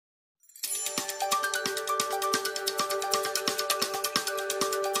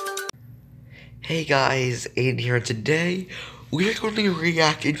Hey guys, Aiden here, and today we are going to be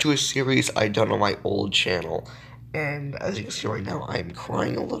reacting to a series I done on my old channel. And as you can see right now, I'm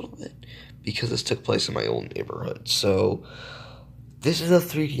crying a little bit because this took place in my old neighborhood. So this is a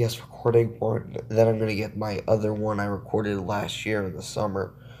 3DS recording one. Then I'm going to get my other one I recorded last year in the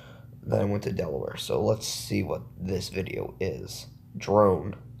summer. Then I went to Delaware. So let's see what this video is.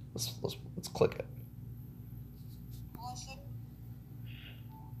 Drone. Let's click it.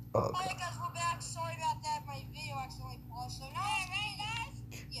 Oh, okay. Alright guys, we're back. Sorry about that. My video accidentally paused. So now guys?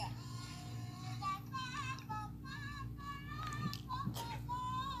 Yeah.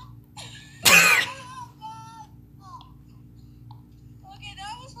 Okay,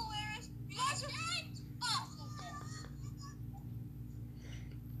 that was hilarious. You guys are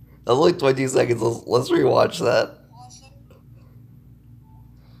That was like 20 seconds. Let's rewatch that.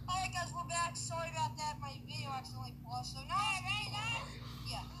 Alright guys, we're back. Sorry about that. My video accidentally paused. So now guys?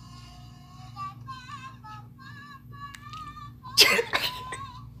 Yeah.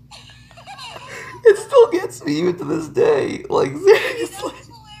 It still gets me even to this day. Like, seriously.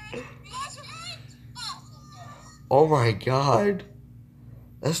 Oh my god.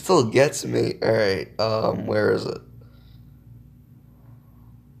 That still gets me. Alright, where is it?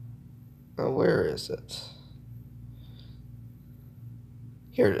 Where is it?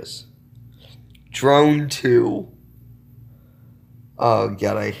 Here it is. Drone 2. Oh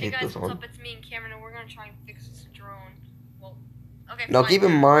god, I hate this one. What's up? It's me and Cameron, and we're gonna try and fix this drone. Well, okay. Now fine. keep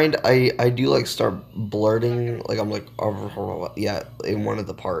in mind, I do like start blurting, like I'm like, yeah, in one of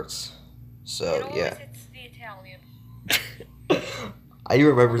the parts. So yeah. It's the Italian. I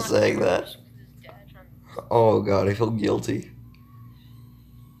remember saying that. Oh god, I feel guilty.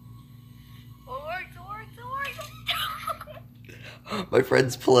 My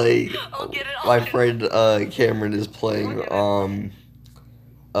friends play. My friend Cameron is playing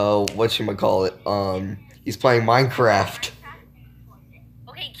whatchamacallit, he's playing Minecraft.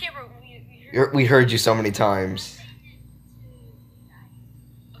 Okay, Cameron, We heard you so many times.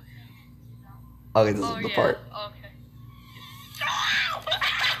 Okay, this is the part. Okay.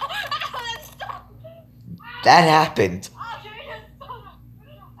 That happened.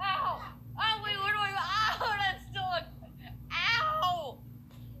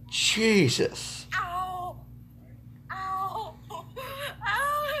 Jesus. Ow! Ow!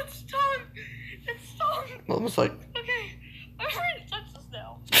 Ow! It's stung! It's stung! Almost like. Okay, I'm ready to touch this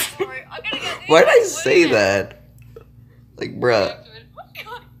now. Sorry, I'm gonna get. Why did I say that? Like, bruh.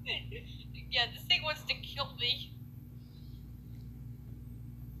 Yeah, this thing wants to kill me.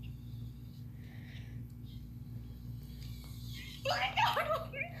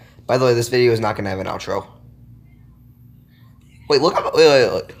 By the way, this video is not gonna have an outro. Wait, look up.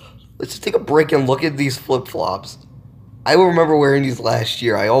 Wait. Let's just take a break and look at these flip-flops. I remember wearing these last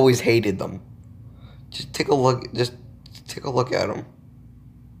year. I always hated them. Just take a look. Just take a look at them.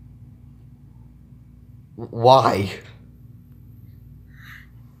 Why?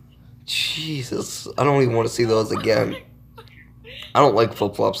 Jesus, I don't even want to see those again. I don't like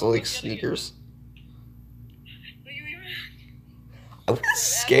flip-flops. I like sneakers. I was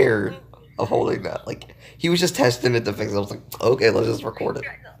scared of holding that. Like, he was just testing it to fix it. I was like, okay, let's just record it.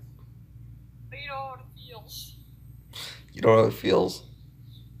 You know how it feels. You don't know how it feels?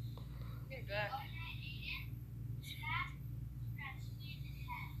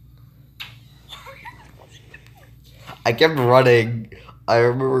 I kept running. I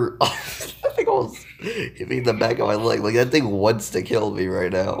remember, I think I was hitting the back of my leg. Like, that thing wants to kill me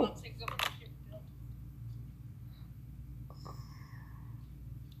right now.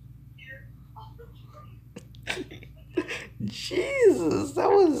 Jesus, that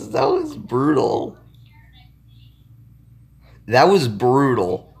was brutal. That was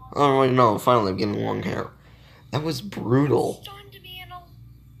brutal. Oh wait, no, finally I'm getting long hair. That was brutal.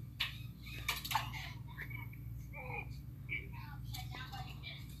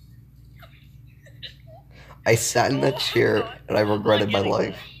 I sat in that chair and I regretted my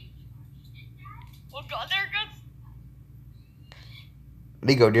life. Oh god, there it goes. I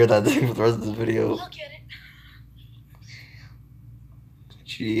need to go near that thing for the rest of the video. Look at it.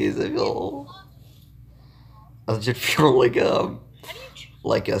 Jeez, I just feel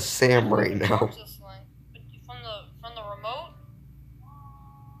like a Sam right now. From the remote?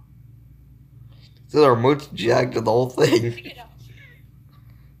 So the remote's jacked to the whole thing. Pick it up.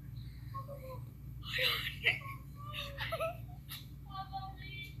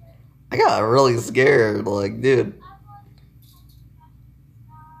 I got really scared, like, dude.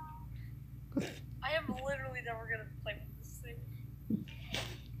 I am literally never gonna play with this thing.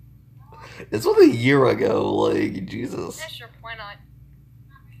 This was a year ago, like, Jesus. Yeah, sure, why not?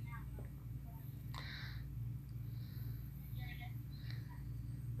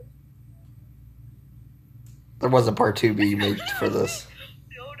 There was a part 2 being made for this.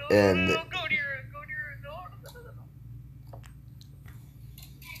 And Go to your, no.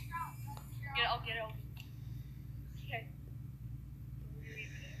 I'll get it. Okay.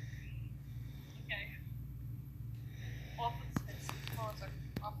 Okay. Off with this. Hold on a second.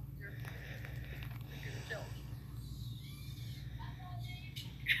 Off with your chill.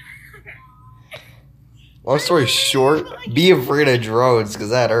 long story short, be afraid of drones, because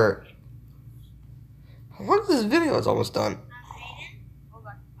that hurt. How long is this video? It's almost done.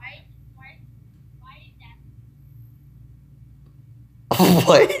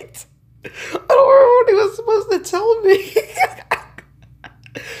 Wait. I don't remember what he was supposed to tell me.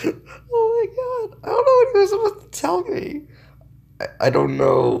 Oh my god. I don't know what he was supposed to tell me. I don't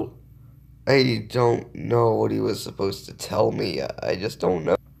know. I don't know what he was supposed to tell me. I just don't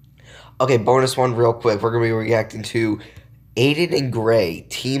know. Okay, bonus one real quick. We're going to be reacting to Aiden and Gray,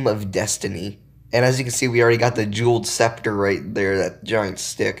 Team of Destiny. And as you can see, we already got the jeweled scepter right there, that giant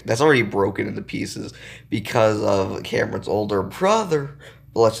stick. That's already broken into pieces because of Cameron's older brother.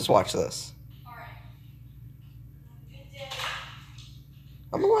 But let's just watch this.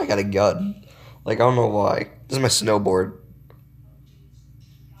 I don't know why I got a gun. Like, I don't know why. This is my snowboard.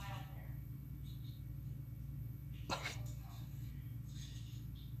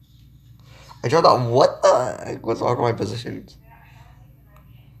 I tried out. What the heck was wrong with my positions?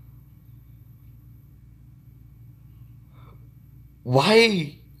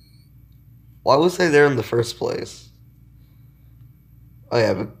 Why? Why was I there in the first place? Oh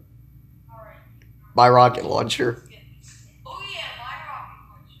yeah, but my rocket launcher. Oh yeah, my rocket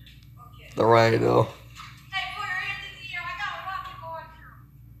launcher. Okay. The Rhino. Hey, put your hands in the air. I got a rocket launcher.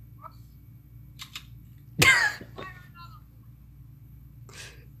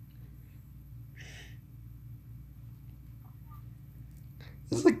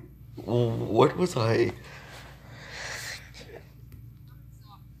 It's like, what was I?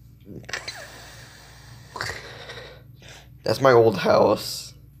 That's my old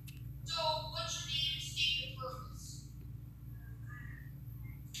house. So, what's your name, state, and purpose?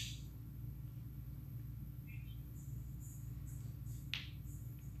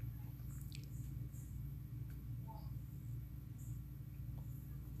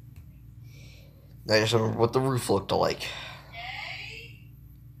 I just remember what the roof looked like. Okay.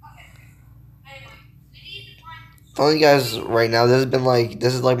 Anyway, we need to find. Telling you guys right now,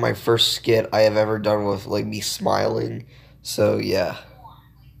 this is like my first skit I have ever done with like me smiling. So yeah.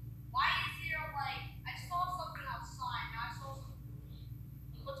 Why is there I saw something outside. Now I saw something.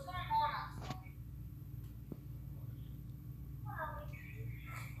 What's going on outside?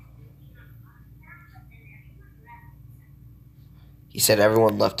 He said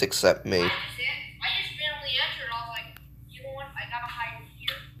everyone left except me. I just randomly entered. I was like, you know what? I gotta hide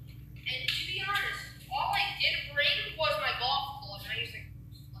here. And to be honest, all I did bring was my golf club, and I just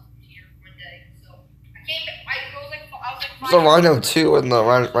left it here one day. So I came. I was like There's a Rhino 2 and the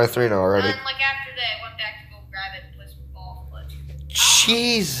Rhino 3 now already. And after that, I went back to go grab it and play some golf. But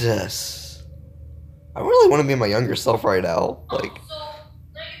Jesus. I really want to be my younger self right now. Like. so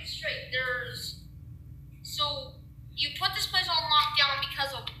let me get this straight. So you put this place on lockdown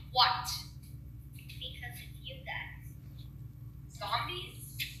because of what? Because of you guys. Zombies?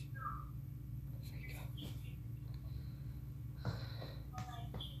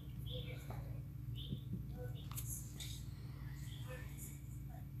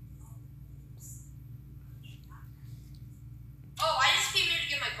 Oh, I just came here to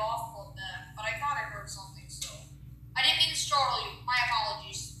get my golf club back, but I thought I heard something, so I didn't mean to startle you. My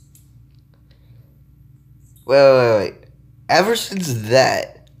apologies. Wait. Ever since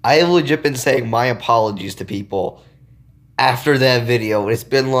that, I have legit been saying my apologies to people after that video. It's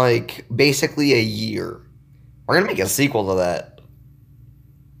been like basically a year. We're gonna make a sequel to that.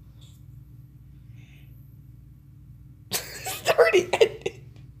 It's already ended.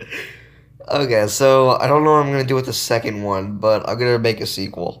 Okay, so I don't know what I'm gonna do with the second one, but I'm gonna make a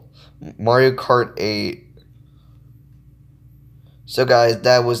sequel. Mario Kart 8. So guys,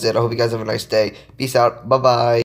 that was it. I hope you guys have a nice day. Peace out. Bye-bye.